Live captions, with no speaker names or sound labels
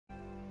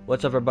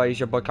What's up, everybody? It's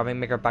your boy Comic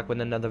Maker back with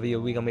another video.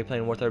 We're gonna be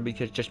playing War Thunder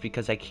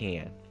because I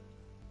can.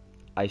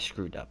 I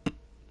screwed up.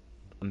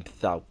 I'm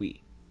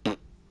sorry.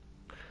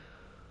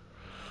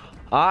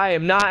 I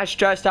am not as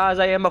stressed out as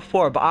I am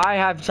before, but I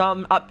have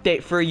some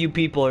update for you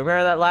people.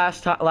 Remember that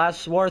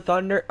last War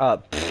Thunder?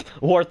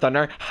 War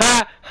Thunder.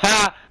 Ha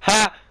ha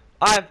ha!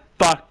 I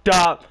fucked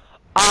up.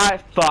 I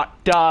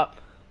fucked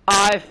up.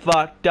 I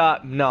fucked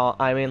up. No,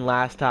 I mean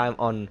last time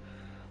on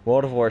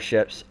World of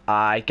Warships,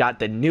 I got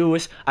the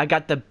newest. I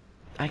got the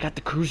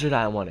cruiser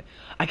that I wanted.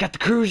 I got the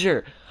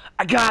cruiser.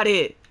 I got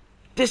it.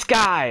 This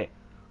guy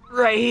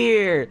right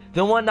here,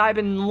 the one I've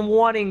been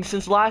wanting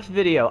since last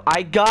video.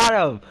 I got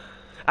him.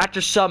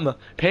 After some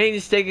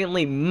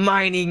painstakingly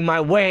mining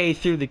my way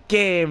through the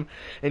game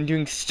and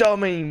doing so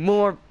many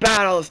more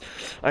battles,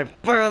 I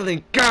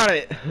finally got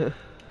it.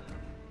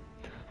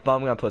 But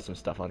I'm gonna put some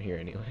stuff on here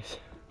anyways.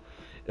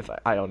 If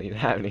I don't even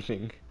have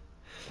anything.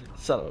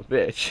 Son of a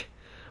bitch.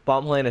 But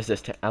I'm playing as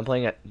this. I'm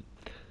playing at.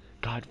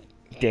 God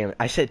damn it!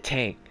 I said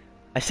tank.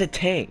 I said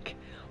tank.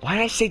 Why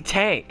did I say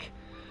tank?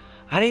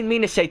 I didn't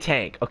mean to say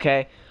tank.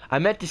 Okay, I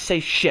meant to say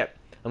ship.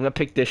 I'm gonna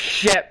pick this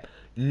ship,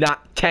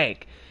 not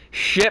tank.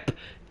 Ship,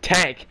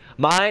 tank.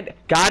 Mind?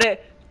 Got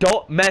it?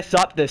 Don't mess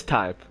up this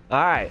time.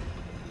 Alright.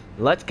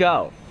 Let's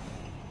go.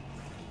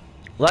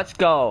 Let's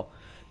go.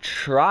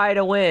 Try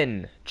to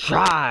win.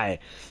 Try.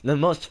 The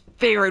most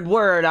favorite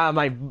word out of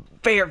my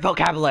favorite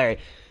vocabulary.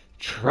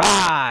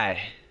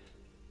 Try.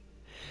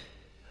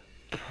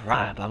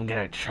 I'm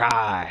gonna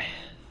try.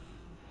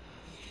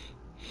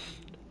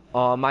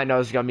 Oh, my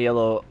nose is gonna be a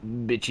little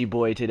bitchy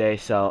boy today,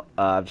 so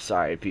I'm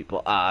sorry,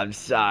 people. I'm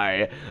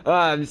sorry.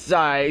 I'm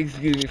sorry.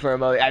 Excuse me for a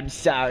moment. I'm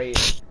sorry.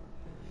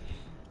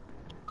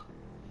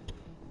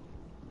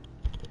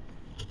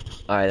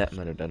 Alright, that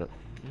might have done it.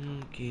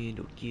 Okay,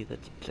 dokie,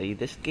 let's play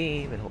this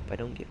game and hope I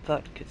don't get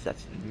fucked, because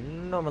that's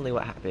normally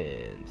what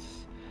happens.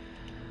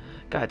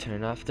 Gotta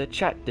turn off the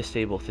chat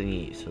disable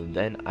thingy, so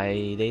then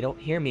they don't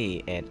hear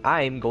me, and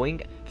I'm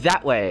going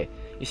that way.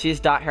 You see this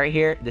dot right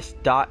here? This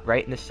dot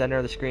right in the center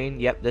of the screen?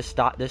 Yep, this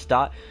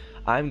dot.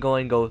 I'm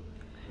going to go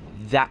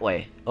that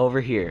way, over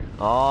here,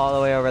 all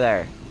the way over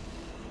there.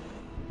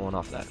 Going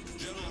off that.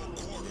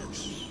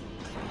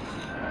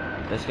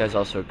 This guy's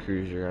also a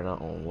cruiser. I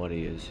don't know what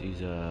he is.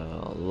 He's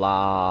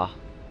a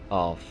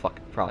oh fuck,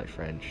 probably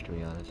French, to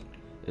be honest.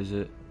 Is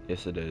it?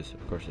 Yes, it is.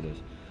 Of course it is.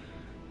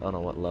 I don't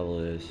know what level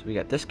it is. We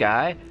got this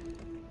guy.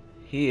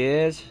 He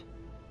is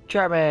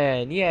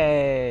German.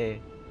 Yay!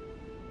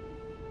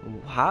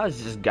 How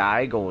is this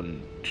guy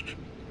going?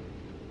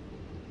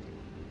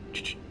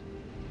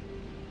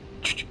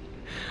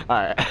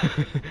 Alright.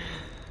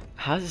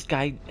 How's this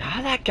guy?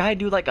 How that guy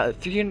do like a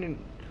 300?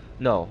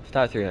 No, it's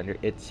not a 300.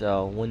 It's a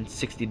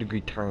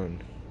 160-degree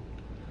turn.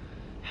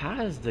 How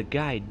does the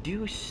guy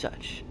do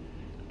such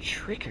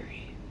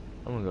trickery?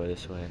 I'm gonna go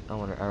this way.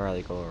 I'd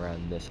rather go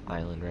around this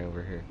island right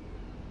over here.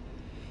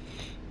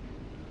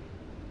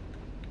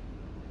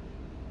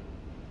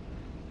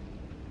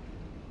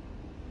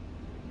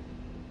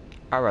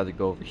 I'd rather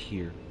go over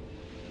here.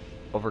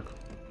 Over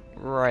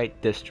right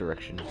this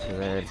direction. So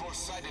then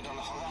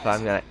if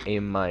I'm gonna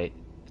aim my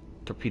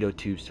torpedo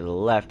tubes to the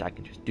left, I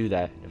can just do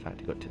that. If I have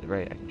to go to the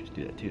right, I can just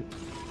do that too.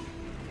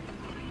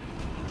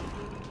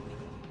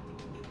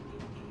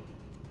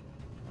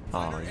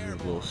 Oh, you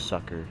little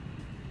sucker.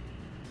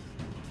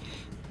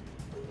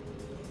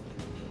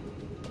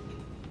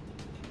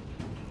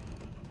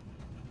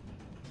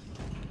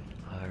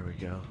 Oh, there we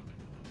go.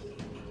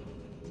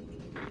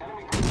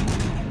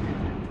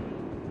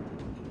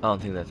 I don't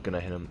think that's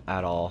gonna hit him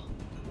at all.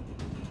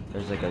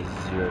 There's like a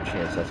 0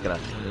 chance that's gonna.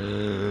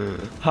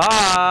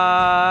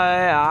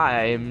 Hi,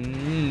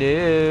 I'm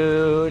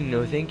new.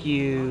 No, thank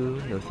you.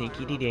 No,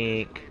 thank you,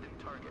 dink.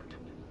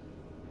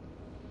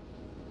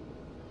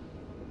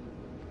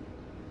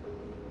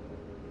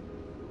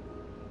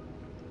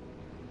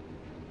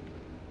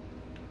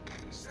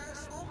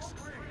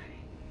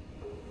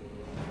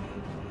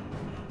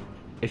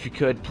 If you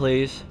could,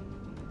 please.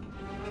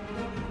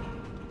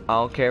 I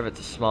don't care if it's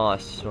the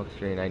smallest smoke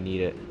screen, I need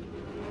it.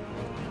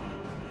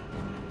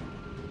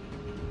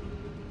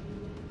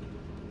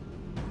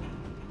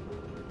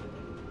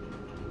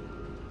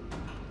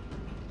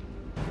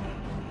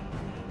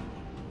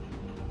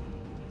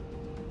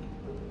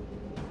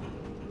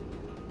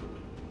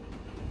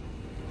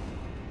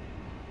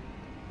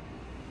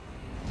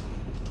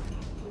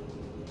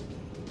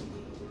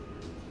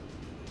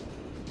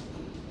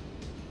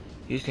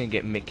 He's gonna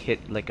get Mick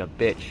hit like a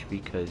bitch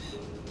because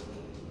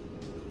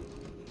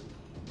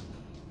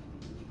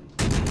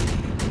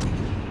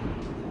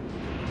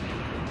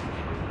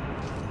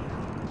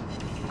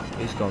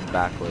he's going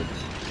backwards.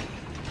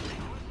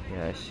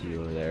 Yeah, I see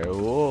you over there.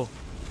 Whoa.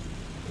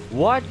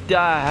 What the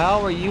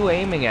hell were you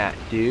aiming at,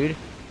 dude?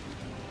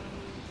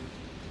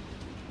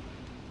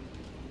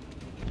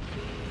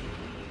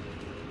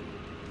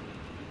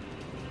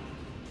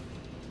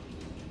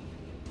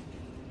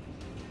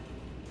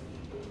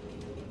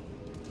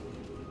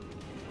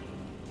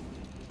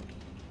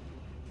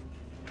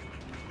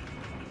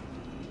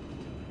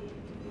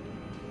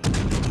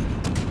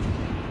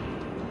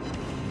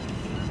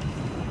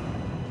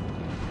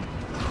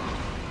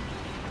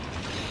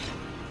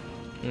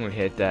 I'm gonna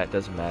hit that,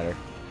 doesn't matter.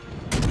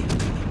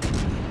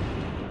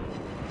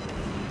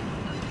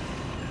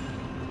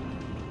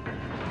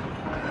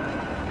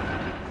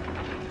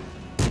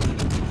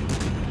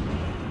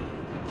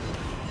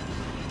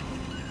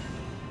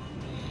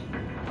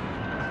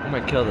 I'm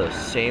gonna kill the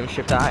same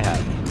ship that I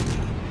have.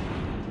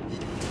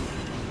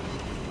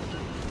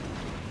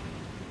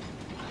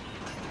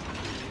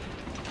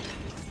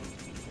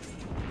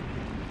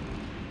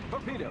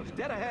 Torpedoes,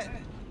 dead ahead.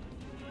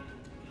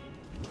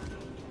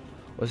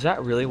 Was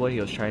that really what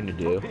he was trying to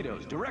do?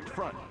 Torpedoes, direct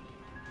front.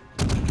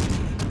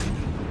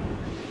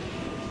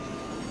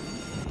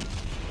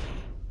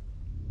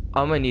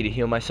 I'm gonna need to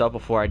heal myself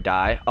before I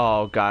die.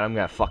 Oh god, I'm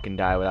gonna fucking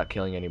die without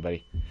killing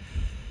anybody.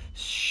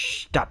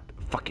 Stop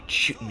fucking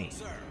shooting me.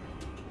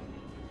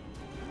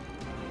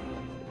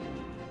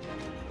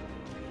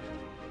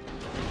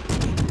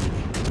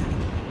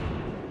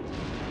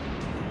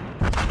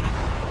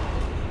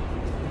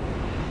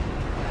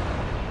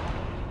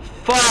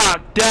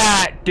 Fuck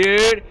that,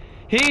 dude.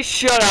 He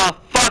should have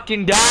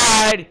fucking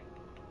died.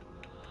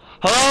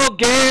 Hello,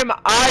 game.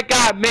 I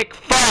got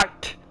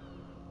McFucked.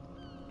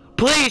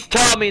 Please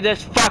tell me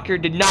this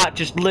fucker did not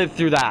just live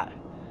through that.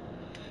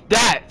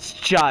 That's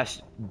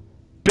just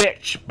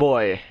bitch,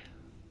 boy.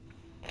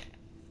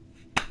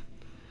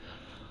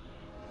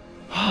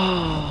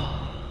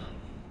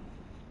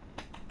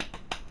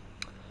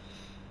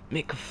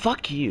 Mick,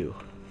 fuck you.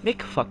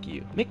 Mick, fuck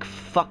you. Mick,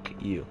 fuck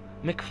you.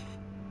 Mick,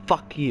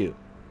 fuck you.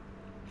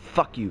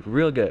 Fuck you.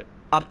 Real good.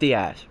 Up the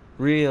ass.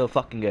 Real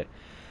fucking good.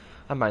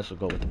 I might as well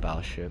go with the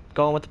battleship.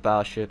 Going with the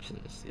battleships, and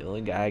it's the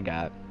only guy I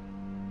got.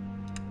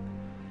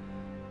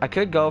 I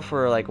could go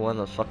for like one of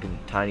those fucking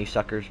tiny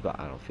suckers, but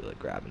I don't feel like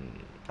grabbing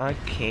it. I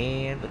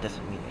can, but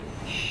doesn't mean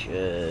I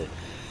should.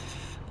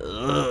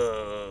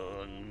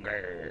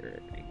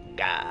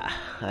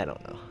 I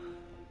don't know.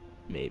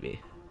 Maybe.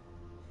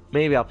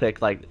 Maybe I'll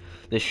pick like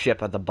this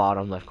ship at the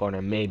bottom left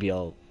corner. Maybe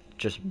I'll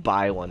just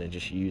buy one and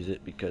just use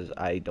it because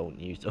I don't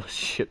use those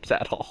ships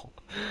at all.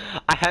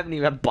 I haven't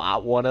even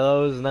bought one of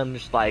those, and I'm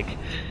just like,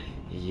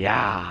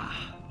 yeah.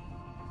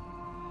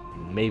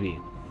 Maybe.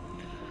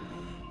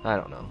 I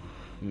don't know.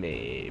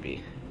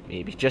 Maybe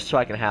just so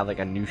I can have like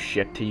a new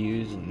ship to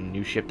use and a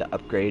new ship to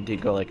upgrade to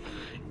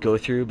go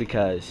through,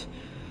 because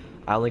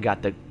I only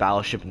got the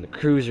battleship and the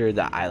cruiser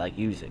that I like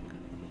using.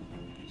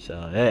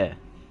 So yeah.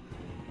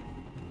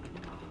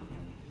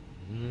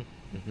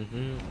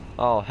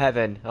 Oh,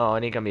 heaven. Oh,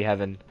 it ain't gonna be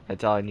heaven. I'm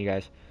telling you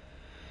guys.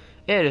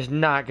 It is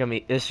not gonna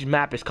be. This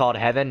map is called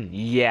heaven?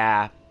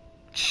 Yeah.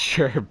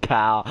 Sure,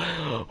 pal.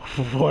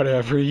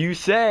 Whatever you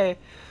say.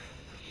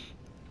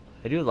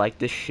 I do like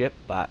this ship,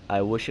 but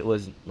I wish it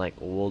was like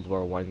World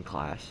War I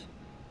class.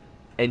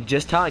 And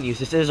just telling you,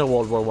 this is a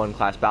World War I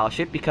class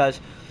battleship,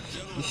 because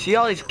you see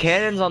all these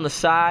cannons on the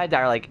side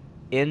that are like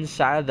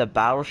inside of the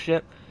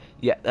battleship?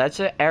 Yeah, that's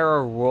an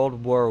era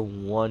World War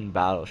I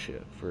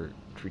battleship for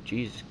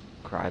Jesus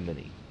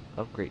criminy.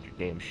 Upgrade your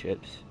damn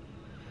ships.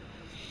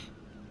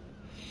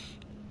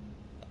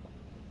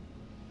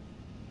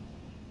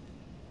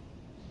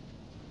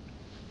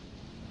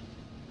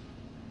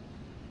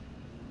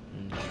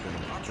 I'm just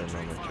gonna turn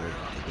on my turret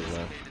to the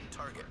left.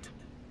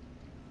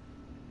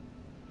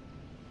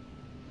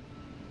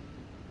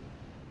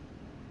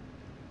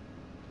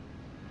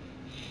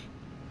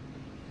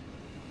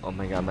 Oh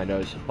my god, my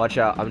nose. Watch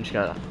out, I'm just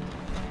gonna...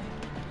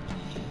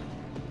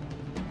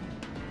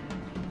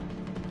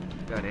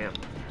 Goddamn.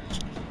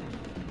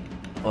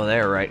 Oh,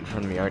 they're right in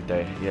front of me, aren't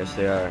they? Yes,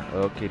 they are.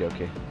 Okie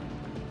dokie.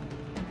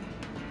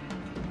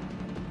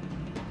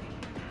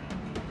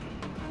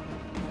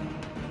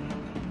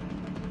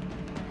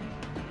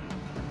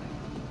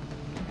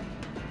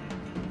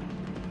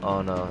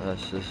 Oh no,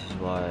 this is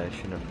why I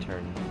shouldn't have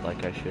turned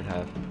like I should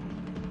have.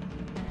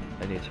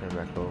 I need to turn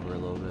back over a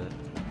little bit.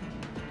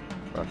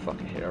 Or I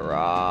fucking hit a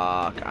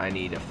rock. I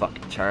need to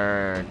fucking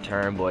turn.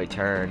 Turn, boy,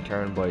 turn.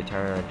 Turn, boy,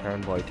 turn.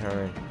 Turn, boy,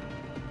 turn.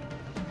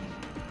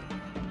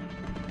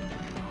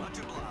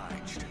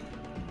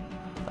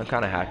 I'm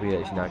kind of happy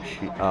that he's not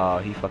shoot. Oh,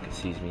 he fucking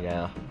sees me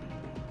now.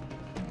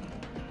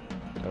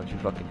 Don't you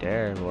fucking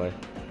dare, boy.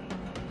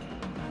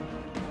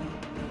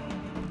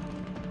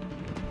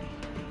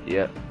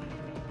 Yep.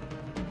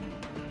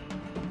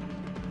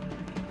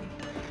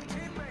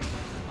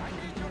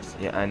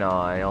 Yeah, I know.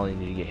 I only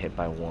need to get hit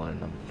by one.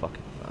 I'm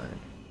fucking fine.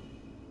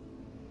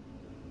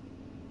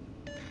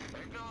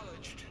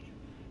 Acknowledged.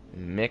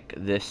 Mick,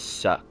 this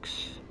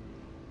sucks.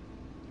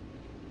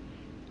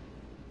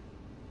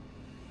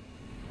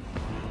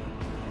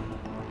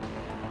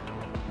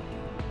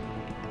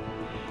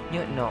 You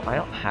know, no, I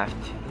don't have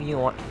to. You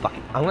know what? Fuck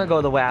it. I'm gonna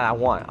go the way I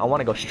want. I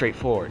want to go straight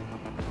forward.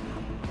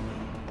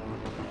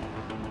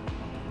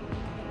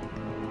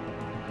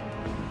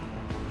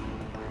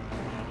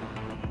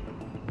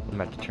 I'm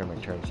about to turn my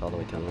turrets all the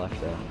way to the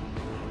left though.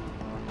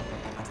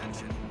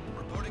 Attention.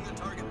 Reporting the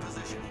target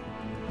position.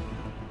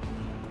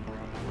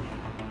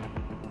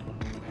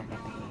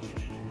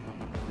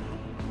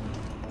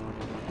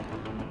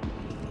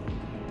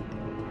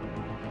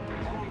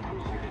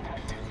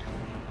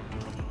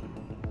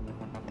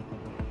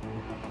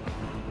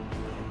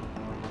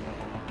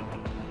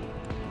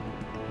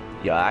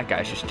 Yeah, that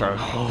guy's just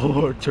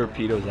throwing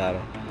torpedoes at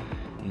him.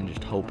 And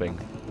just hoping.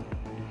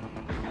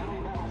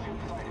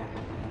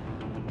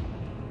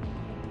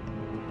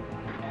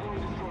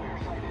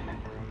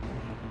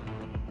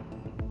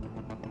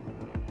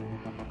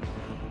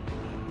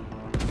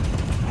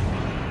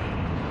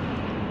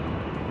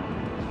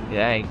 Yeah,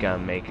 that ain't gonna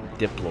make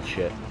Diplo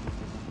shit.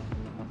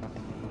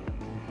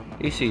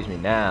 He sees me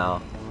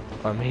now.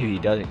 Or maybe he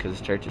doesn't because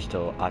his church is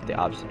still out the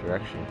opposite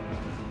direction.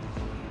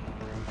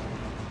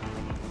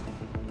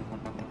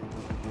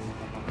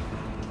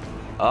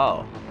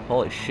 Oh,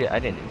 holy shit, I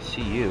didn't even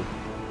see you.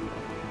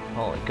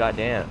 Holy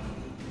goddamn.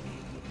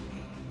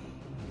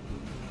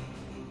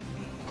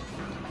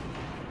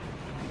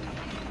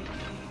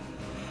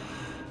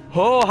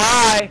 Oh,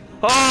 hi!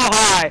 Oh,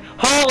 hi!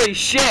 Holy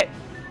shit!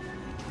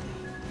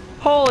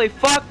 Holy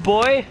fuck,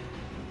 boy!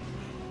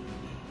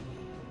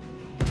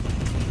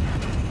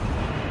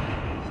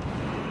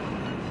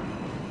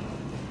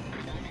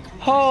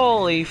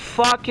 Holy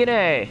fucking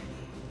A!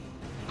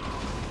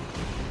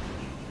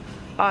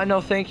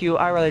 No thank you.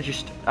 I'd rather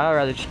just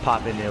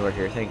pop in over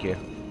here, thank you.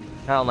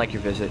 I don't like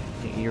your visit.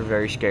 You're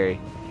very scary.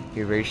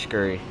 You're very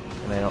scary,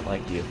 and I don't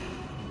like you.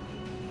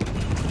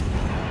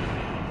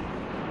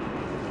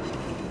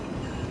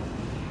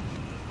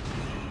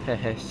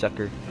 Heh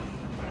sucker.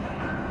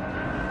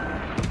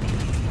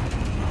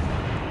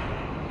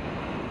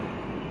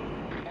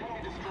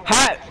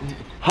 Ha!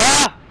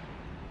 Ha!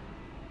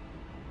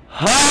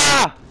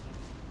 Ha!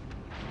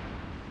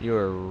 You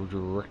are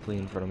directly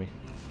in front of me.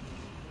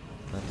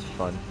 That's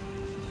fun.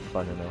 It's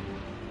fun to know.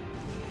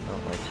 I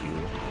don't like you.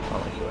 I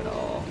don't like you at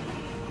all.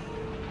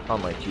 I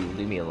don't like you.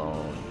 Leave me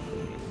alone.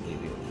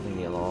 Leave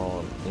me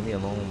alone. Leave me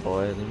alone,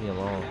 boy. Leave me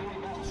alone.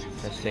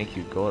 Yes, thank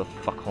you. Go the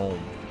fuck home.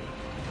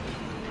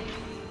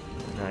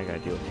 Now I gotta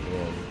deal with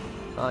him.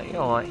 You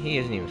know what? He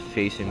isn't even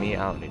facing me.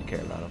 I don't need to care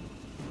about him.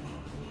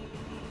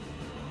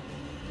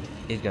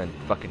 He's gonna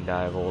fucking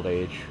die of old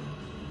age.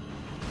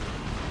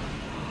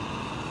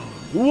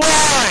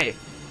 Why?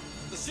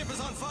 The ship is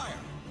on fire.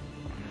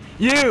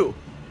 You!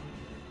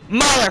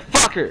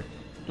 Motherfucker!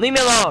 Leave me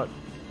alone!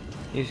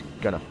 He's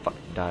gonna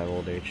fucking die of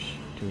old age,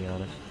 to be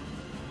honest.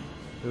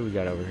 Who we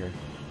got over here?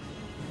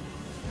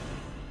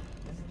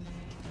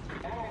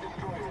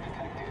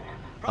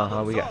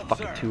 Uh-huh, we got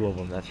fucking two of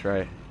them, that's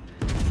right.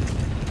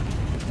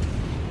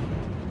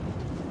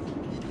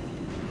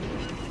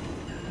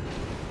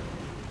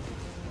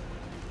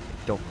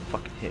 Don't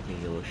fucking hit me,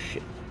 you little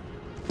shit.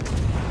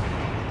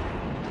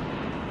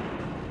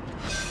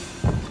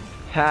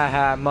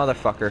 Ha,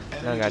 motherfucker.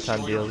 I don't got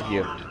time to deal with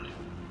you. I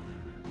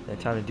got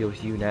time to deal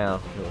with you now,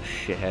 you little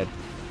shithead.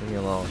 Leave me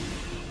alone.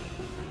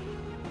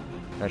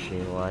 Actually,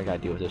 you know what? I gotta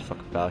deal with this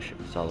fucking battleship.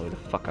 It's all the way the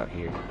fuck out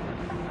here.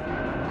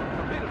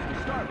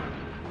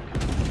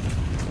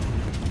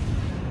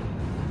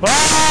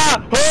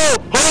 Ah! Oh!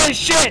 Holy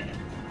shit!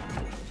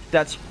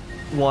 That's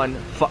one.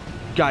 Fuck.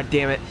 God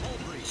damn it.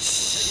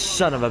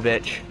 Son of a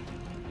bitch.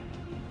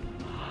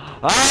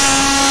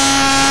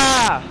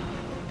 Ah!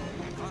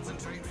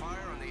 Concentrate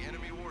fire on the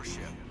enemy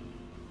warship.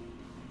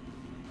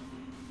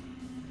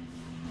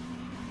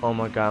 Oh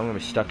my god, I'm gonna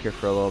be stuck here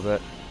for a little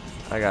bit.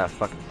 I gotta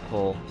fucking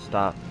pull.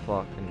 Stop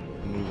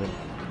fucking moving.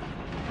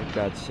 For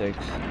God's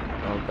sakes.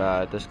 Oh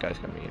god, this guy's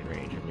gonna be in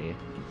range of me.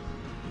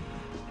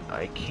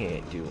 I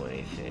can't do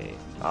anything.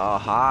 Oh,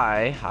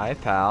 hi. Hi,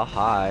 pal.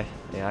 Hi.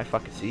 Yeah, I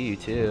fucking see you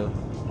too.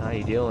 How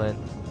you doing?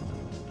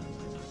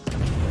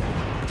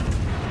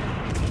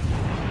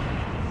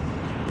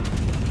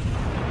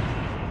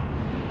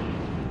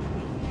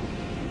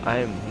 I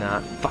am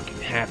not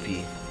fucking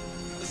happy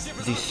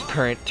with this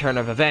current turn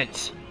of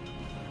events.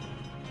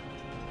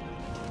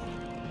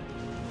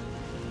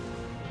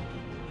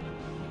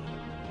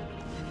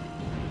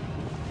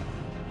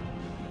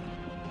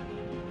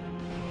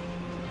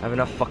 I have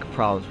enough fucking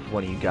problems with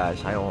one of you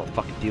guys. I don't want to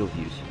fucking deal with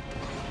yous.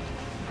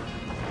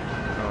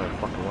 I don't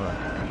fucking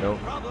wanna. Nope.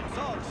 Problem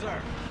solved,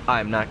 sir.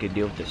 I'm not gonna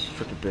deal with this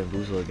freaking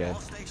bamboozle again.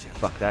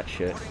 Fuck that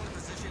shit.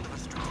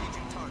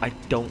 I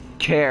don't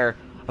care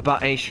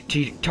about any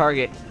strategic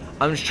target.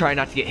 I'm just trying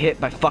not to get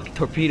hit by fucking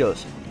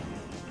torpedoes.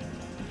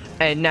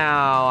 And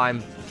now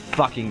I'm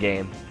fucking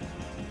game.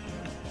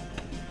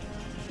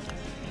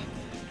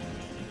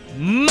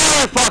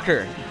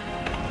 Motherfucker!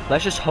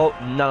 Let's just hope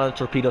none of the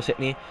torpedoes hit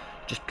me.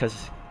 Just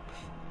because.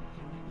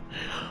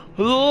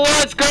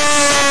 Let's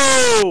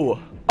go!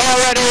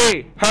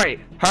 Already! Hurry!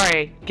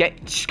 Hurry!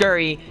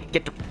 Scurry!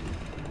 Get the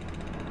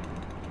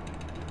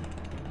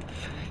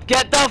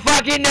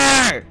fuck in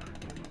there!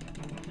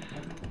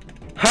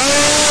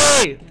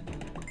 Hurry!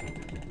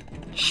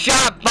 Shut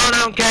up, phone, I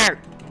don't care!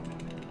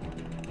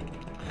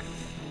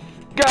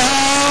 Go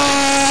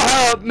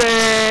help me!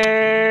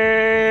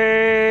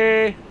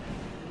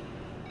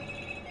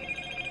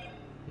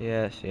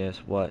 Yes,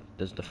 what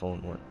does the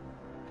phone want?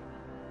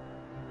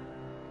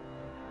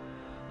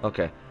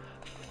 Okay.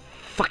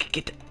 Fucking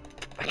get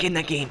in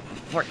that game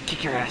before I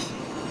kick your ass.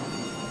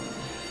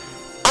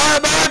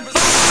 I'm on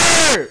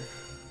fire!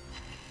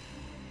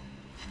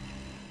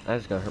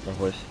 That's gonna hurt my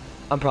voice.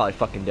 I'm probably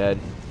fucking dead.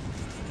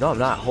 No, I'm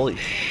not. Holy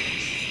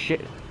shit.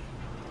 shit.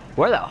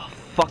 Where the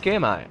fuck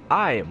am I?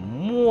 I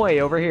am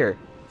way over here.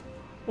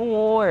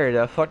 Where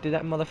the fuck did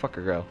that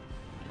motherfucker go?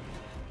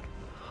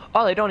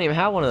 Oh, they don't even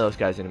have one of those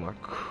guys anymore.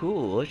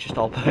 Cool, let's just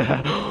all...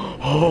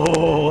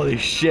 Holy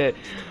shit.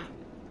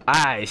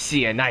 I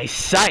see a nice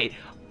sight.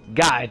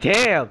 God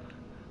damn.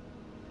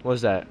 What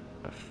was that?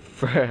 A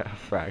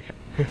frag.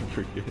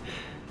 Forget.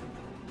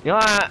 You know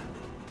what?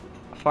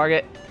 Farg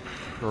it.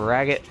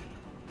 Frag it.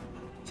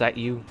 Is that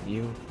you?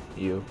 You.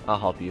 I'll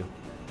help you.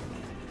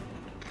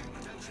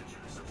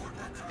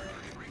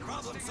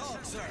 Problem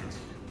solved, sir.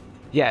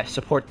 Yeah,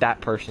 support that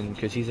person,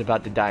 because he's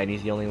about to die, and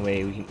he's the only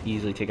way we can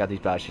easily take out these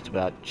battleships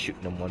without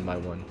shooting them one by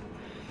one.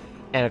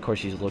 And of course,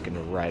 he's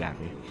looking right at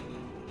me.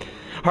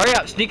 Hurry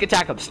up, sneak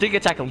attack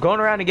him, going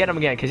around to get him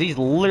again, because he's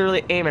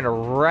literally aiming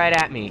right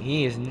at me.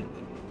 He is...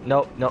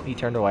 Nope, he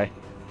turned away.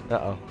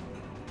 Uh-oh.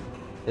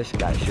 This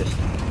guy's just...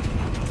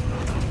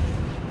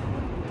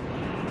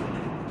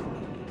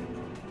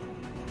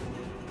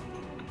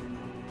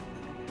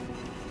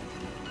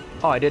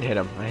 Oh, I did hit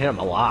him. I hit him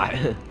a lot.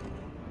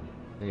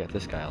 We got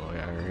this guy all the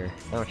way over here.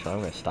 Actually, I'm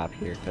gonna stop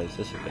here because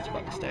this is a good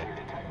spot to stay.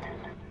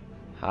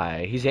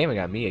 Hi, he's aiming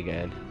at me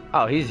again.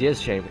 Oh, he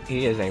is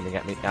aiming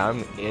at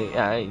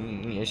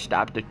me.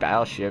 Stop the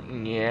battleship.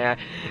 Yeah.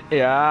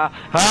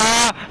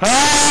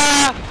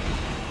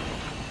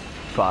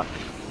 Fuck.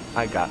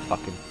 I got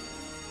fucking.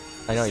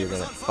 I know you're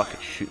gonna fucking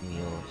shoot me,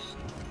 you little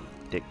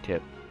stick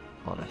tip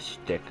on a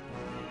stick.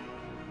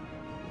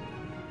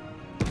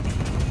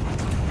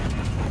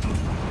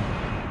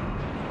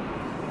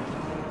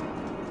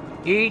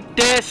 Eat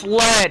this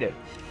lead!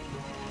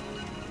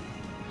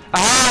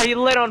 Ah, he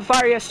lit on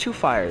fire. He has 2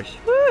 fires.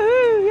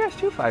 Woohoo! He has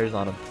 2 fires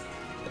on him.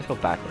 Let's go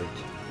backwards.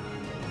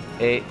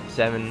 8,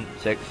 7,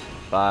 6,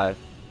 5,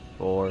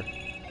 4,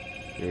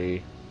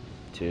 3,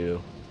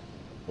 2,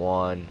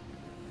 1,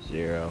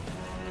 0.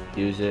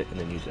 Use it and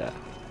then use that.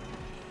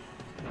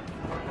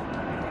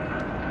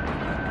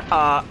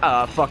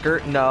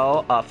 Fucker,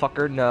 no.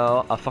 Fucker,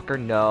 no. Fucker,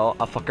 no.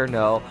 Fucker,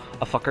 no.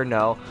 Fucker,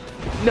 no.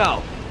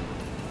 No!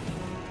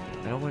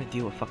 I don't want to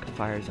deal with fucking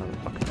fires on the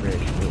fucking bridge.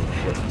 Oh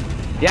shit.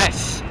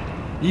 Yes!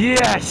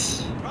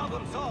 Yes!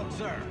 Problem solved,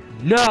 sir.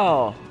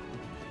 No!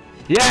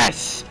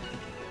 Yes!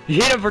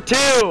 You hit him for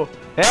 2!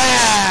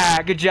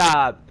 Yeah! Good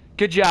job!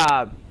 Good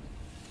job!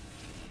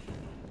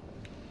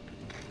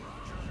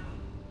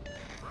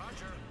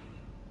 Roger.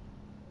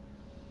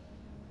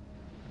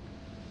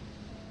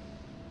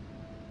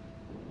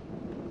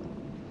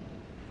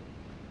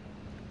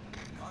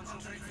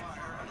 Concentrate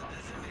fire on the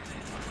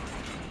designated target.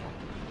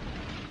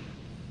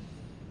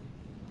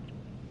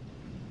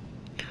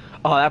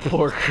 Oh,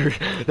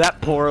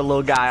 that poor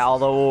little guy all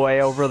the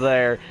way over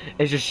there.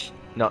 It's just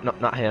no,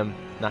 not him,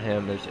 not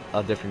him. There's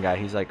a different guy.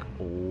 He's like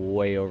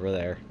way over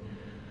there.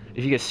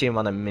 If you can see him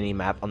on the mini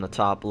map on the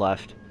top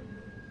left.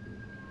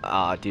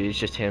 Ah, dude, it's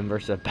just him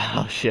versus a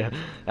battleship.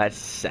 That's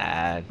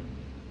sad.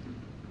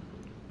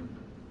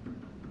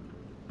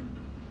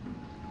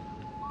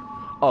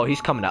 Oh,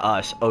 he's coming to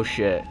us. Oh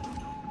shit.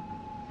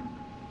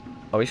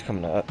 Oh, he's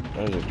coming to us.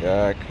 There's a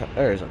guy.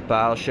 There's a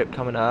battleship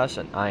coming to us,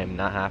 and I am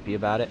not happy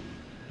about it.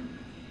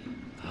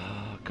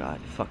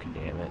 God fucking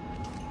damn it.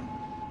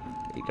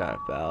 You got a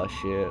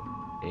battleship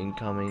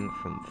incoming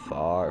from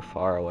far,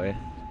 far away.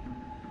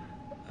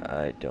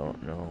 I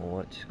don't know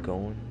what's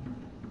going.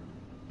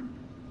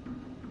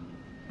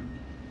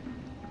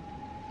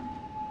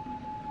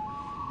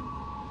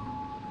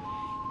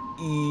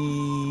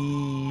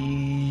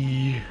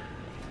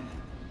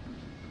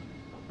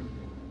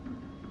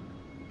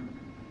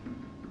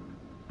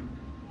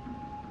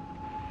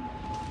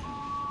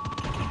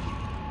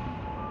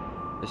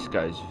 This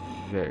guy's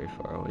very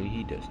far away.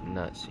 He does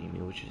not see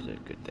me, which is a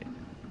good thing.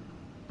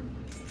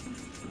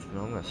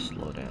 No, I'm gonna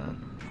slow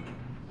down.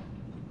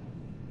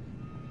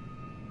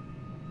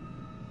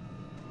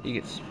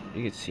 He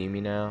can see me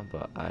now,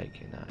 but I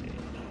cannot.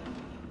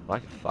 Well, I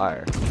can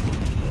fire.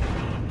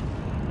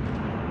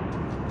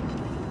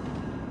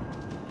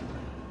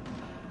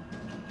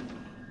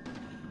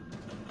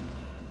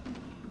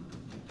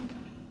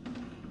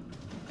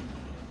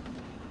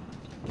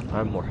 I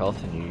have more health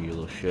than you, you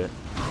little shit.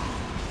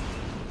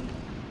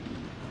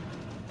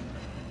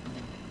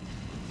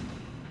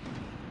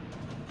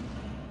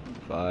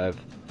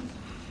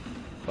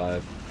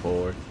 Five,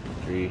 4,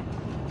 3,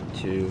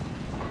 2,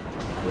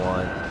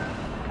 1,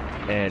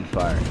 and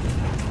fire.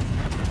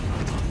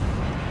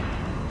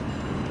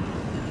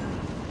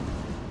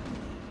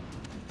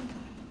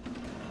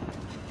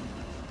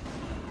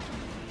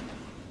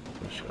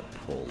 I'm just gonna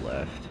pull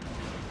left,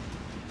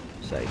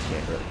 so he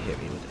can't really hit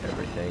me with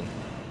everything.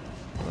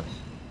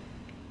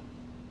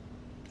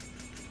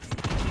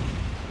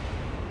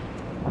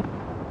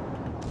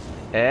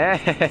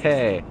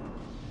 Hey!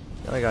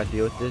 Now I gotta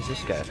deal with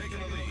this guy.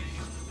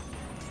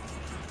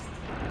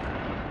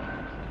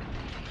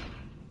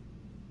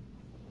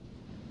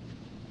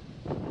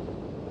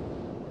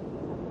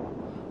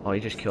 Oh, he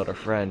just killed our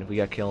friend. We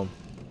gotta kill him.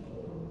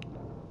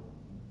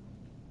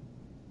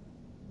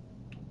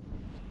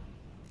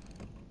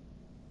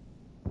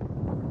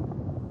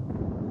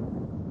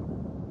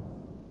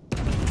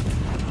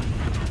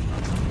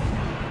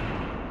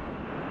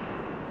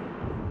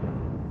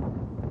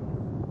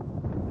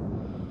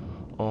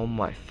 Oh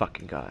my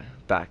fucking god.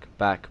 Back,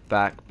 back,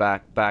 back,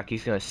 back, back.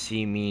 He's gonna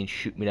see me and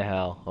shoot me to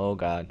hell. Oh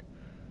god.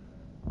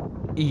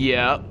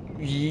 Yep.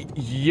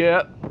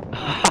 Yep.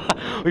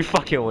 We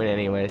fucking win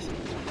anyways.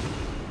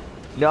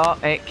 No,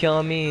 ain't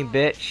killing me,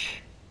 bitch.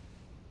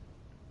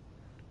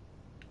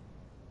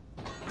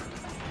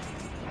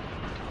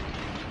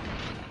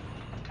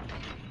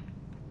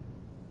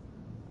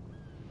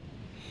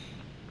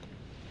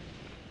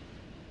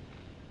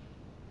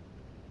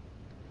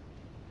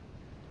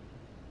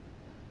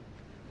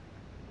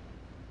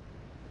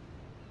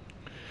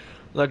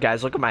 Look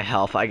guys, look at my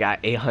health. I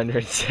got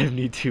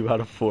 872 out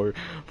of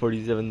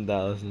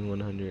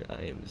 47,100.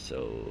 I am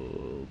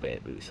so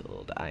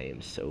bamboozled. I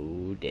am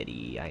so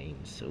deady. I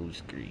am so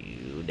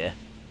screwed.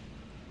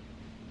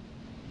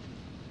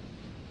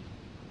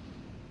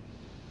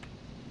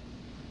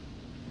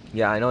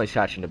 Yeah, I know he's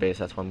catching the base.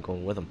 That's why I'm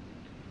going with him.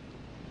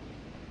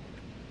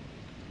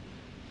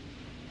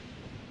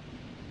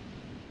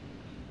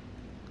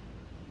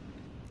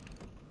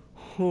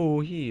 Oh,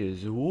 he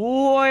is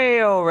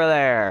way over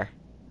there.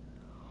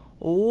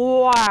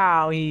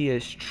 Wow, he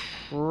is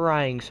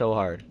trying so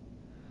hard.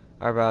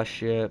 Our boss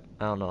ship,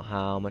 I don't know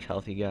how much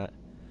health he got.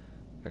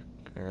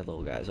 Our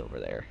little guy's over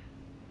there.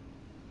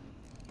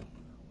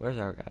 Where's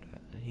our guy?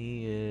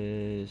 He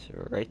is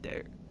right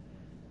there.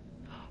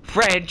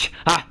 French!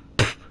 Ah!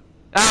 Pff,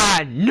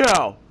 ah,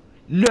 no!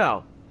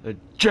 No! The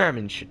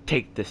Germans should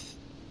take this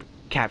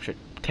captured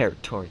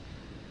territory.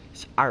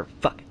 It's our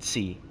fucking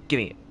sea. Give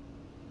me it.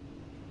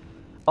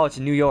 Oh, it's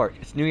New York.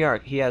 It's New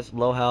York. He has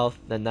low health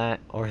than that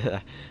or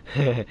that.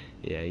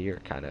 Yeah, you're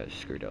kind of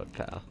screwed out,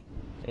 pal.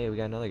 Hey, we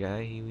got another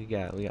guy. We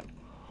got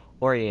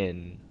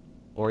Orion.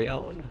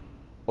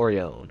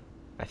 Orion.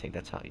 I think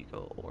that's how you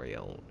go,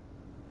 Orion.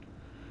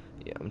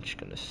 Yeah, I'm just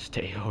gonna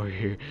stay over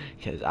here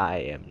because I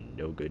am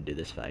no good to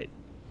this fight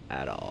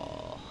at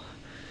all.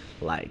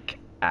 Like,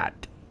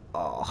 at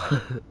all.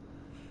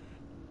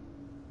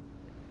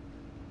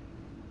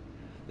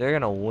 They're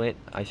gonna win.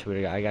 I swear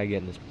to God, I gotta get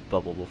in this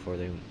bubble before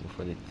they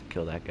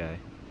kill that guy.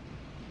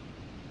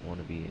 I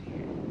wanna be in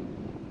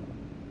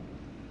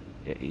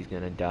here. Yeah, he's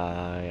gonna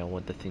die. I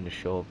want the thing to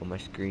show up on my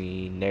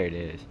screen. There it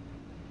is.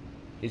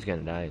 He's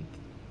gonna die.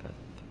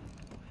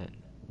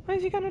 Why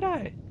is he gonna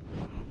die?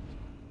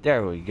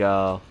 There we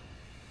go.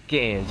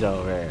 Game's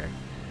over.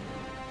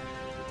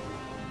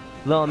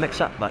 Little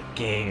mix up, but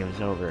game's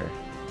over.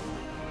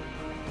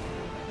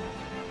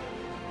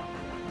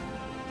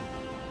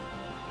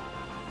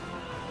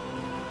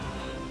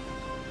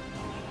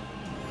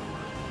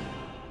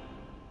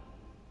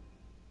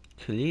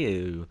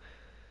 Clue.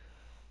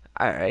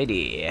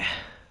 Alrighty.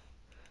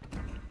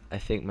 I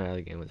think my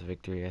other game was a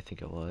victory. I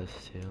think it was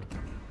too. I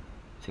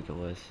think it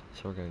was.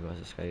 So we're gonna go as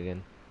this guy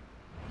again.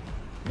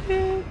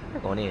 Yeah,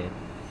 we're going in.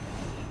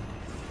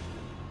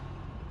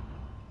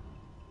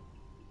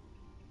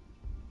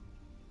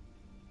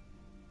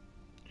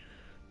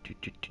 Do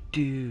do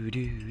do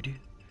do do.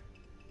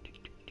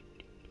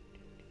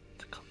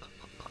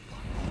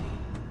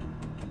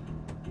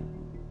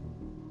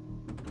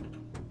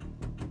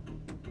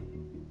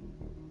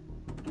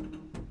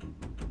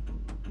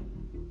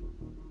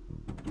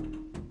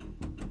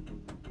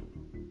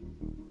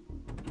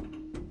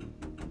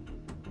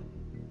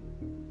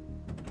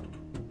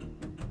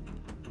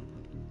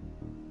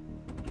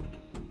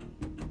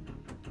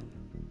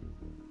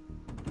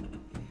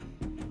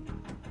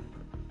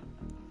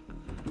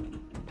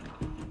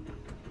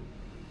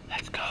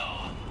 Let's go, motherfuckers. Let's go.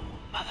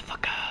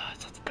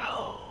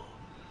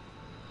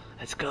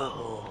 Let's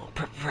go.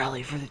 Prep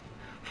rally for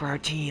our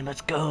team.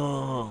 Let's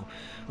go.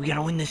 We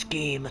gotta win this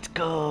game. Let's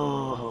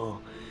go.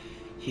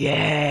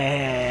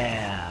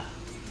 Yeah.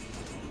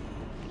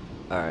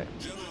 All right.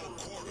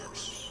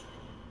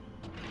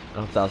 I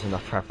hope that was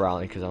enough prep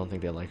rally because I don't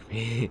think they like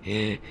me.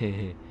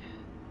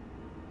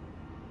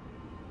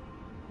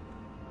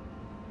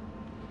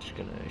 Just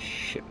gonna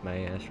ship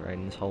my ass right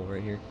in this hole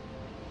right here.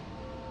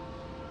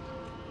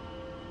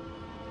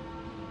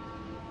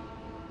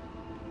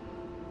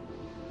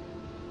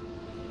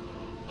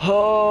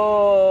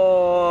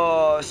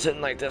 Oh,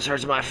 sitting like this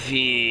hurts my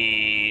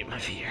feet. My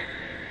feet hurt.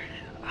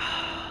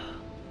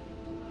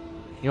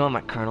 You know what my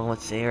colonel would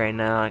say right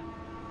now?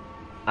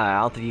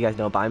 I don't think you guys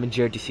know, but I'm in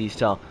JRTC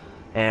still.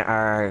 And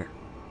our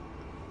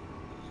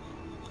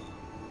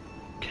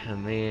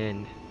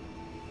command...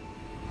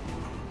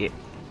 It,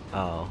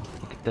 oh,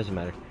 okay, doesn't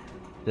matter.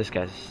 This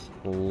guy's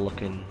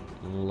looking,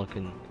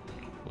 and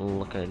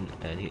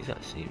he's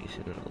gonna see me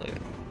sooner or later.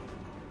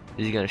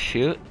 Is he gonna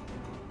shoot?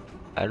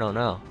 I don't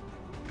know.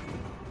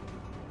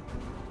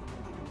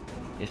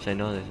 Yes, I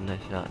know there's a nice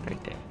knot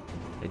right there.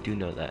 I do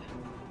know that.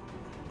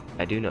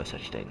 I do know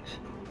such things.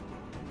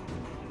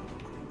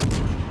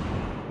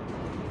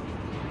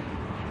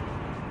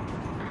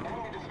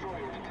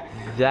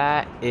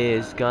 That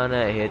is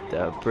gonna hit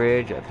the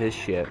bridge of his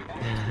ship.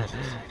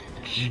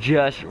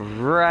 Just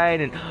right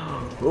in.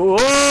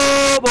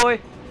 Oh boy!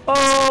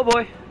 Oh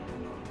boy!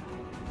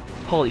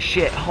 Holy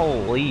shit!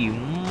 Holy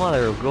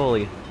mother of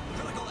goalie!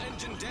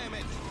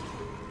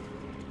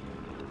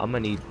 I'm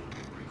gonna need.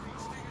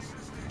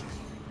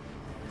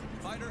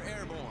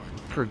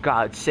 For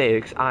God's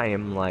sakes, I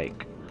am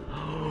like...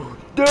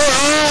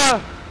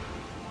 Ah!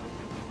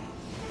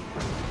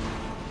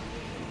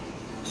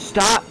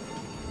 Stop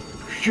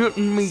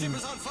shooting me, Ship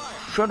is on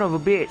fire. son of a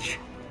bitch.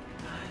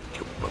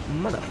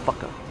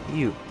 Motherfucker.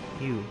 You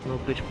little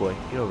bitch boy.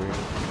 Get over here.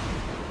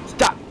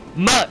 Stop!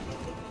 Leave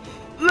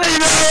me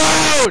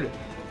alone!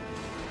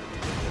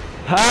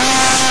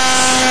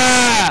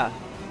 Ah!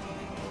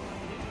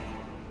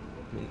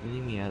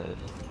 Leave me out of this.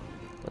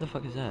 What the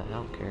fuck is that? I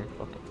don't care.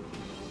 Fuck it.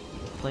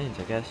 Planes,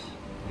 I guess.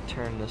 We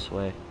turn this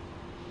way.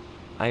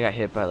 I got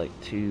hit by like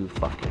 2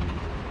 fucking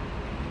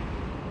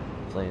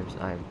flames.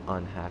 I'm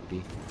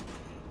unhappy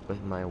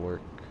with my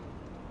work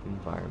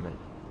environment.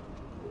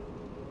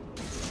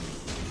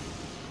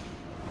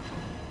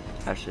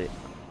 Actually,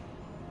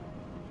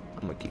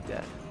 I'm gonna keep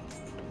that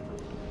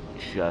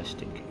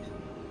just in case.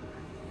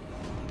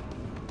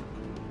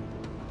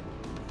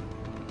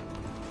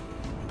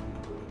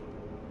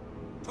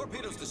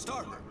 Torpedoes to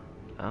starboard.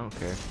 I don't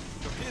care.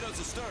 Torpedoes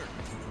to stern.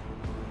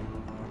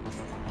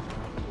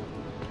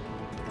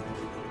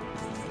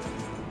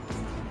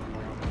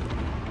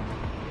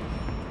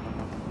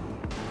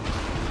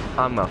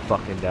 I'm gonna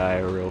fucking die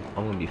real.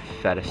 I'm gonna be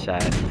fed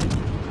sad.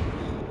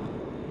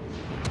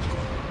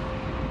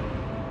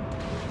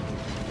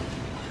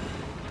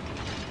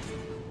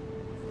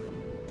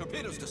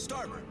 Torpedoes to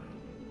starboard.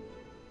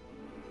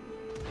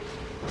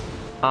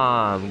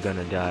 I'm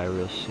gonna die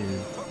real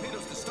soon.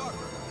 Torpedoes to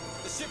starboard.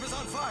 The ship is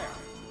on fire.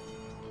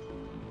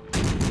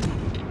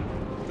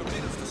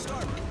 Torpedoes to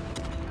starboard.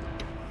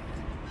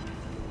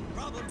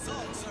 Problem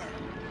solved, sir.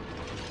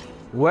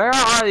 Where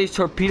are these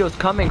torpedoes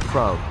coming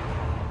from?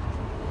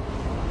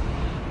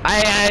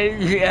 I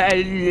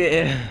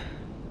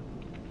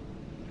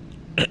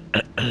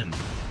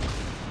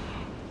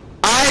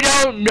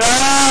don't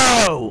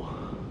know.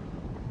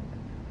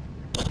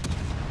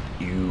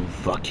 You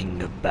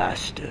fucking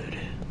bastard.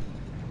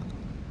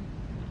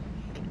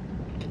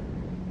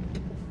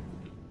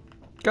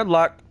 Good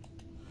luck.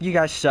 You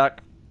guys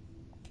suck.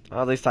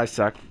 Well, at least I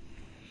suck.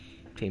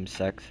 Team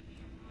sucks.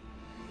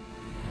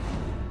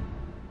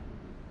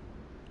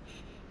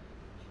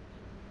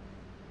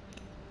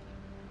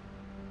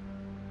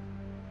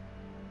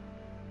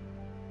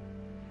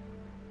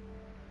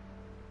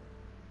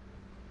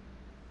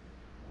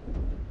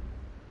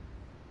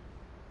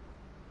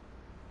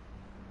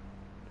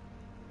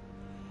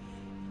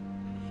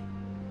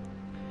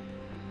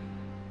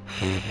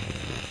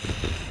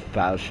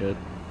 Battleship.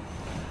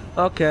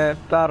 Okay,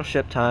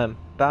 battleship time.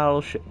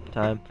 Battleship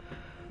time.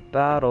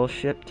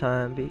 Battleship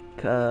time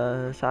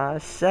because I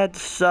said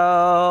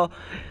so.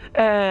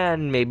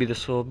 And maybe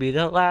this will be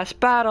the last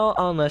battle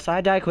unless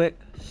I die quick.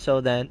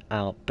 So then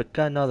I'll pick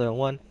another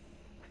one.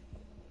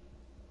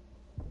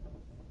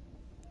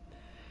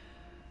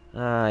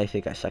 I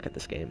think I suck at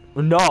this game.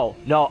 No,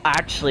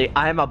 actually,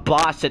 I'm a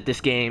boss at this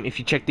game. If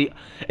you check the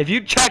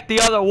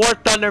other War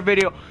Thunder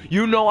video,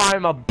 you know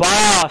I'm a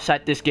boss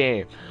at this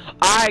game.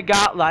 I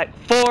got like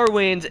 4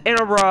 wins in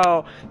a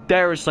row.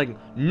 There's like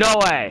no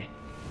way.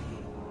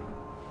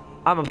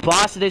 I'm a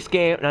boss at this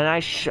game, and I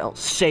shall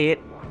say it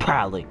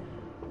proudly.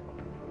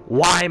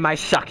 Why am I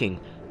sucking?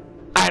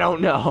 I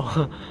don't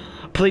know.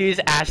 Please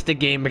ask the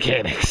game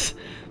mechanics.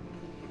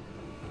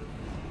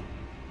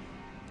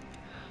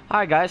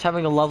 Hi guys,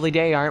 having a lovely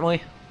day, aren't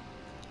we?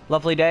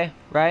 Lovely day,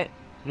 right?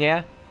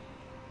 Yeah?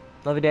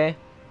 Lovely day?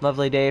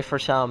 Lovely day for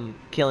some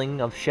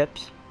killing of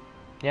ships.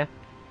 Yeah?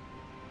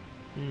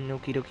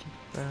 Okie dokie.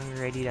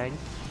 Alrighty then.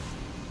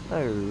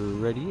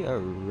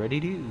 Alrighty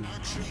do.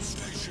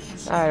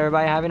 Alright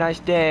everybody, have a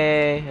nice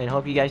day. And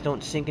hope you guys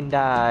don't sink and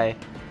die.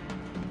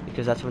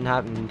 Because that's what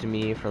happened to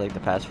me for like the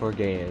past 4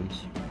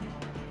 games.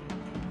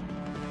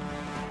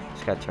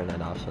 Just gotta turn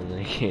that off so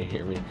they can't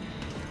hear me.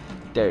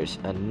 There's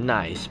a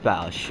nice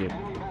battleship.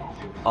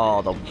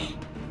 All the...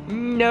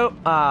 Nope.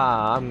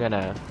 I'm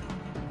gonna...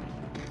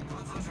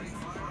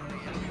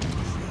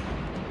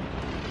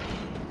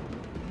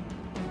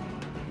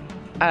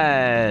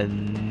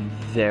 And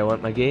there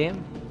went my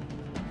game.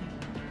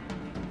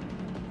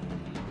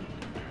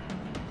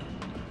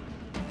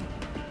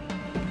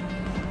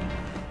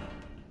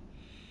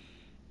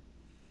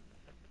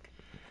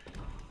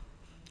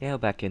 Yeah,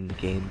 back in the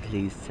game,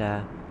 please,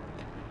 sir.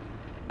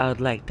 I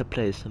would like to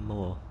play some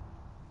more.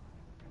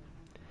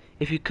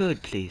 If you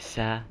could, please,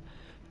 sir.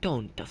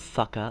 Don't the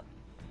fuck up.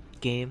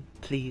 Game,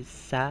 please,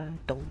 sir.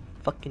 Don't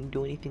fucking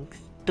do anything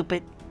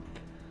stupid.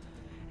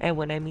 And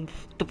when I mean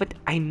stupid,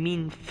 I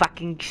mean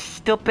fucking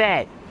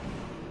stupid.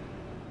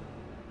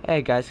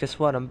 Hey guys, guess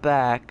what? I'm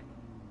back.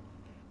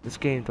 This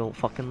game don't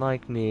fucking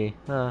like me.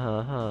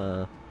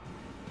 I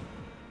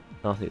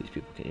don't think these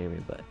people can hear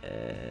me, but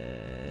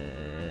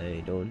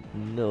I don't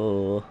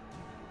know.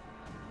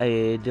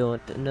 I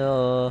don't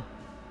know.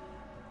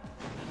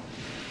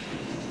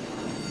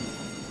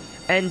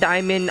 And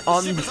I'm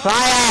on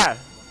fire!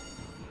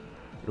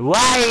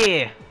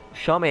 Why?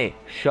 Show me.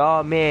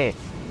 Show me.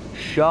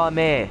 Show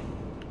me.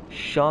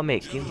 Show me.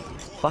 Give me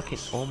fucking...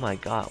 Oh my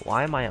god.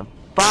 Why am I on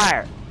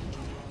fire?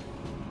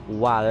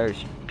 Wow,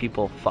 there's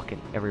people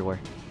fucking everywhere.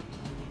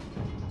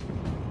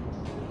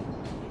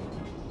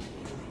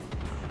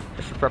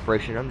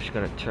 preparation, I'm just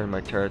gonna turn my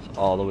turrets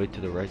all the way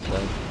to the right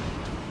side.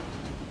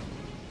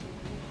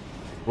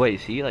 Wait,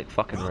 is he like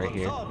fucking right Problem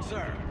here? solved,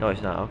 sir. No,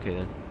 he's not. Okay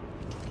then.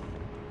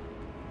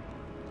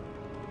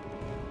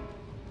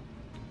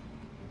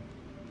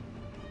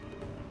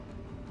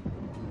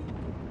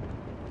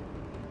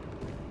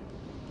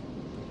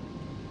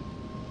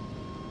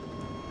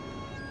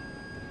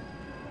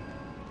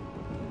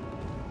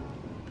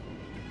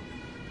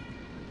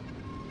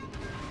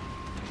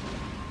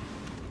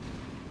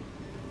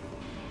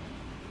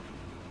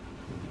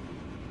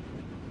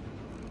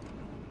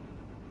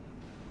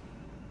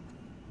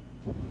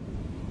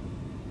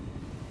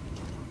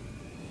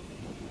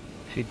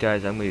 If he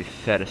dies, I'm gonna be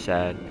fed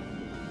sad.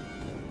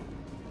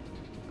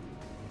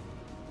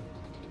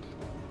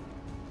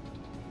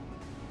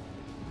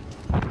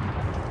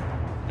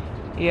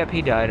 Yep,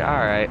 he died.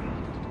 Alright.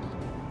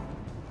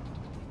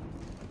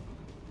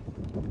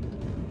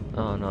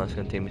 Oh no, it's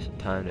gonna take me some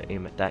time to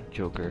aim at that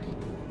joker.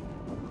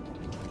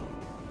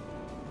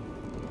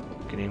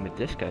 I can aim at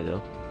this guy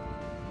though.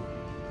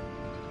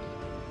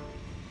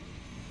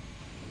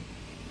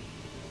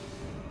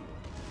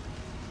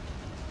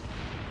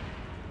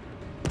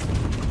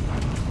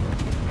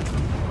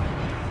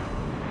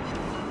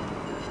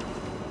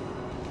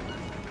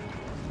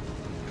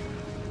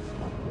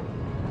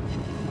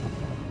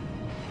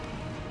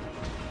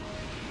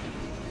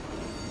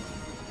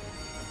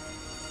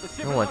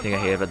 The one thing I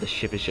hate about the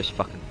ship is just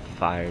fucking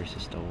fire. It's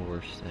just the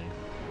worst thing.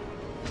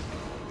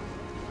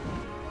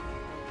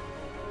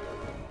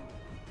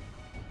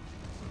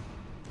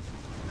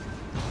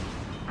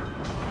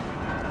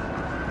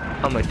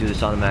 I'm gonna do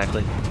this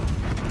automatically.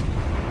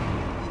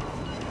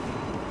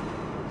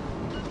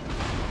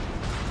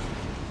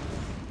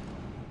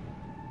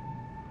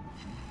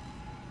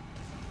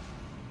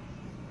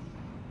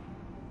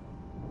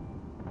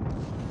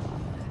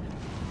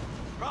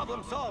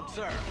 Problem solved,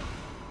 sir.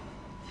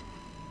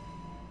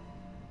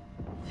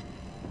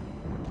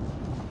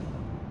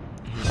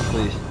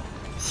 Please.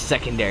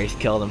 Secondaries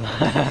killed him.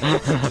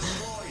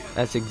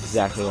 That's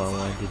exactly what I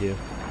wanted to do.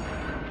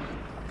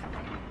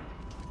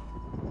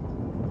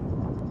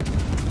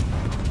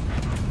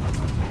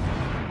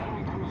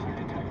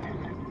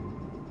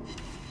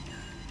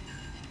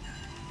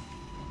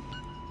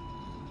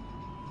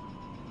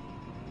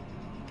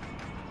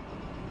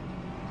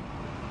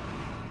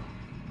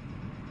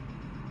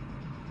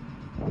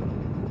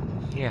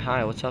 Yeah,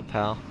 hi, what's up,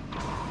 pal?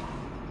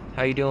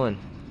 How you doing?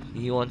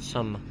 You want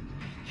some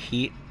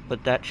heat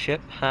with that ship?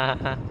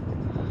 Haha.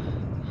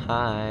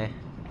 Hi.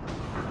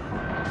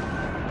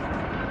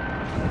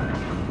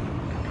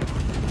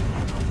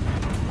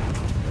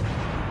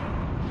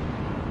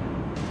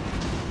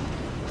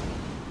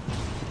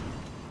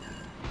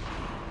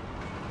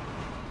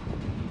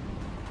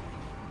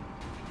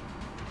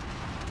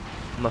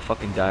 I'm gonna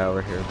fucking die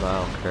over here, but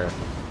I don't care.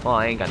 Well,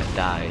 I ain't gonna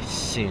die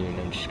soon.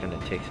 I'm just gonna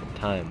take some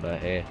time, but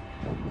hey.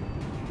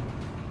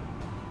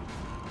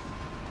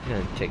 It's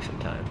gonna take some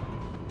time.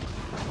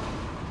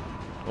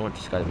 I want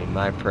this guy to be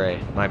my prey.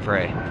 My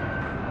prey.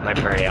 My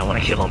prey. I wanna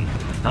kill him.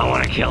 I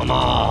wanna kill them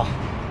all.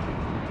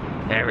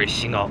 Every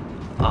single...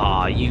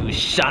 Aw, you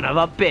son of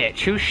a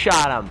bitch. Who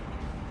shot him?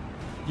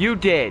 You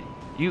did.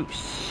 You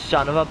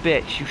son of a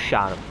bitch. You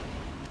shot him.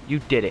 You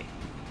did it.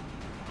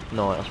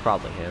 No, it was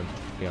probably him,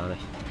 to be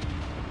honest.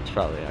 It's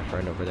probably our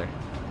friend over there.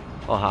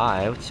 Oh,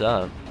 hi. What's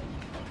up?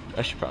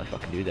 I should probably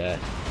fucking do that.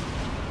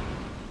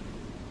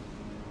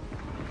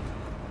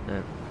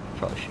 Yeah,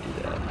 probably should do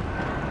that.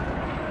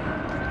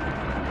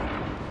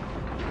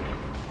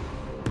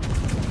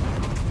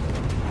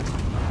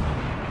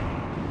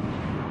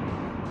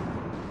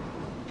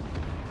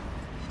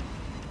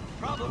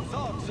 Problem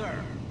solved,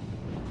 sir.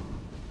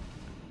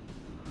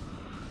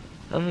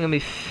 I'm gonna be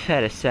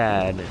fed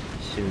sad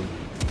soon.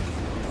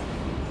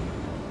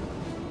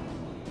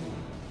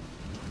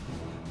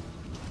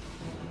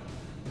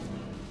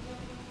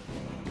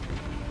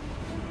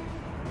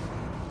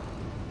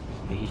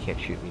 He can't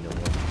shoot me no more.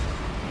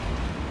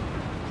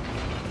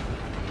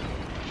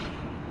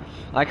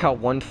 I like how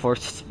 1/4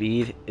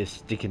 speed is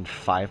sticking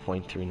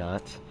 5.3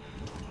 knots.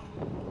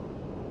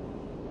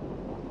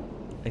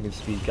 I think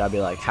speed gotta be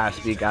like half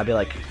speed gotta be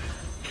like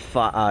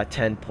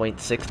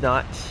 10.6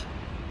 knots,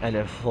 and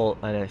a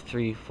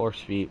 3/4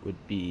 speed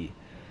would be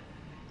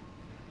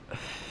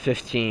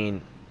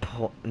 15.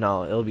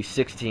 No, it'll be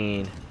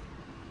 16.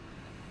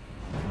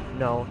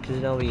 No, because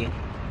it'll be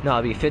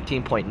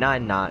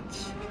 15.9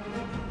 knots.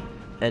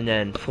 And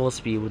then full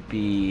speed would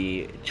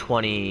be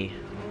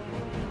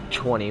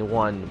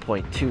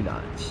 21.2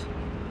 knots.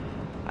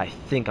 I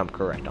think I'm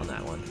correct on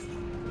that one.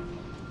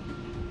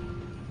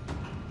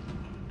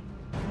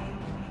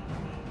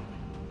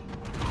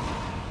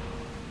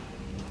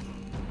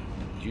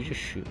 Did you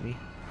just shoot me?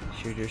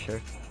 Shoot your sir?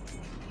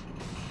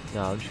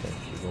 No, I'm just gonna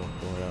keep going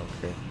forward. I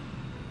don't care.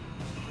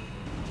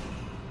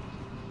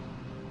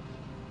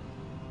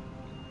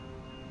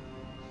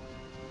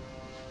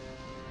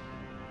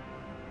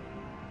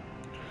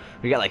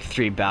 We got like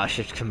 3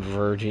 battleships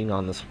converging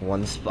on this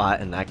one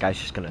spot, and that guy's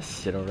just gonna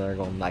sit over there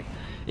going like,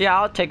 yeah,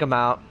 I'll take him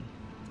out.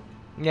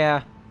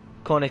 Yeah,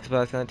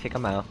 Koenigsberg's gonna take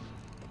them out.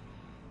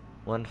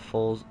 One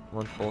full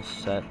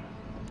set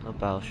of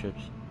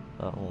battleships.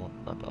 Well,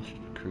 not battleships,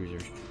 but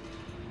cruisers.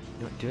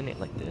 You know, doing it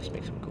like this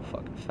makes them go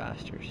fucking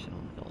faster, so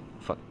it'll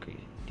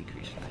fucking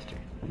decrease faster.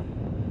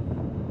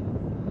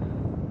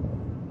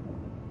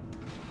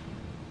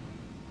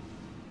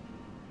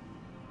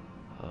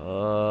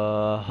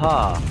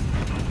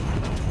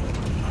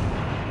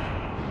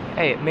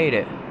 Hey, it made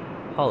it.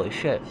 Holy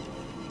shit.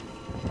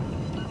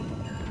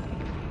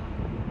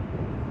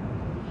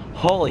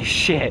 Holy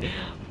shit.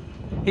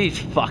 He's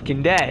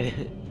fucking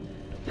dead.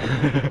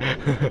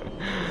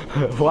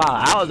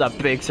 Wow, that was a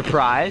big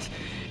surprise.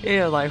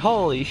 You're like,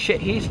 holy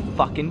shit, he's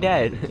fucking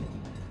dead.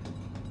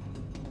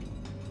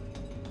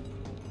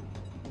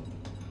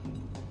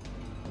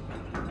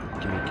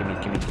 Gimme.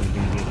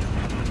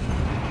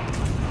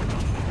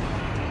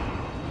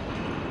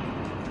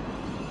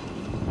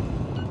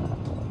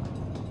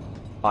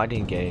 Oh, I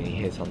didn't get any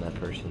hits on that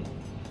person.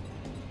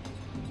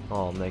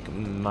 I'll make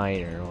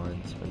minor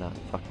ones, but not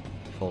fucking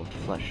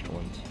full-fleshed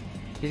ones.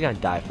 He's gonna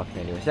die fucking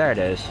anyways. There it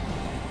is.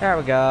 There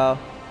we go.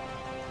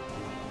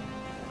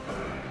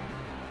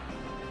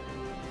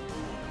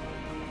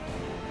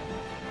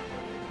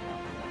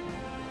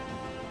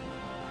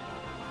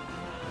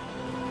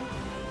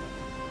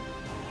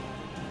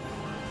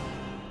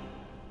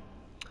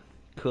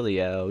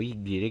 Coolio, you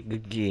did a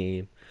good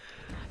game.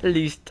 At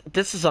least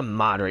this is a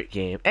moderate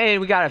game. And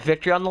we got a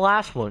victory on the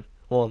last one.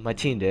 Well, my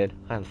team did.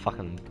 I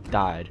fucking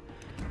died.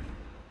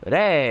 But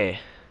hey,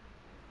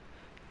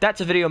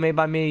 that's a video made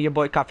by me, your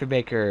boy Coffee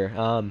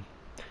Maker.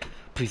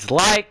 Please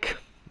like,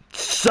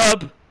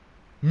 sub,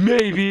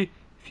 maybe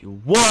if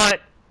you want.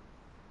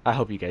 I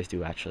hope you guys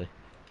do actually.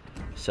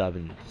 Sub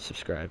and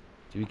subscribe.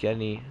 Do we get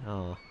any?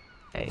 Oh,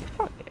 hey,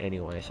 fuck it.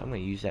 Anyways, I'm gonna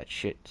use that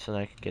shit so that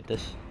I can get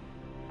this.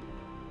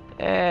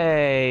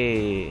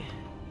 Hey,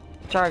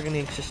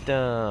 targeting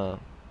system.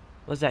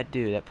 What does that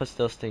do? That puts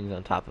those things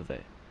on top of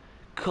it.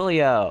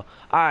 Coolio.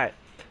 Alright,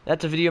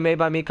 that's a video made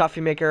by me,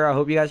 Coffee Maker. I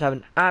hope you guys have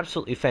an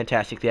absolutely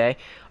fantastic day.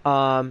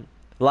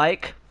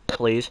 Like,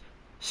 please.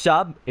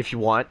 Sub, if you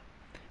want.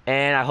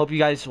 And I hope you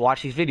guys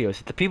watch these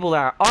videos. The people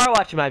that are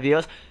watching my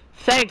videos,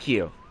 thank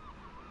you.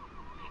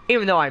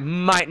 Even though I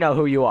might know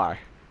who you are.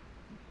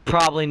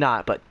 Probably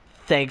not, but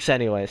thanks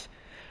anyways.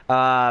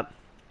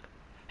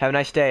 Have a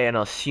nice day, and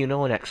I'll see you in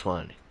the next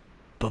one.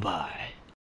 Bye-bye.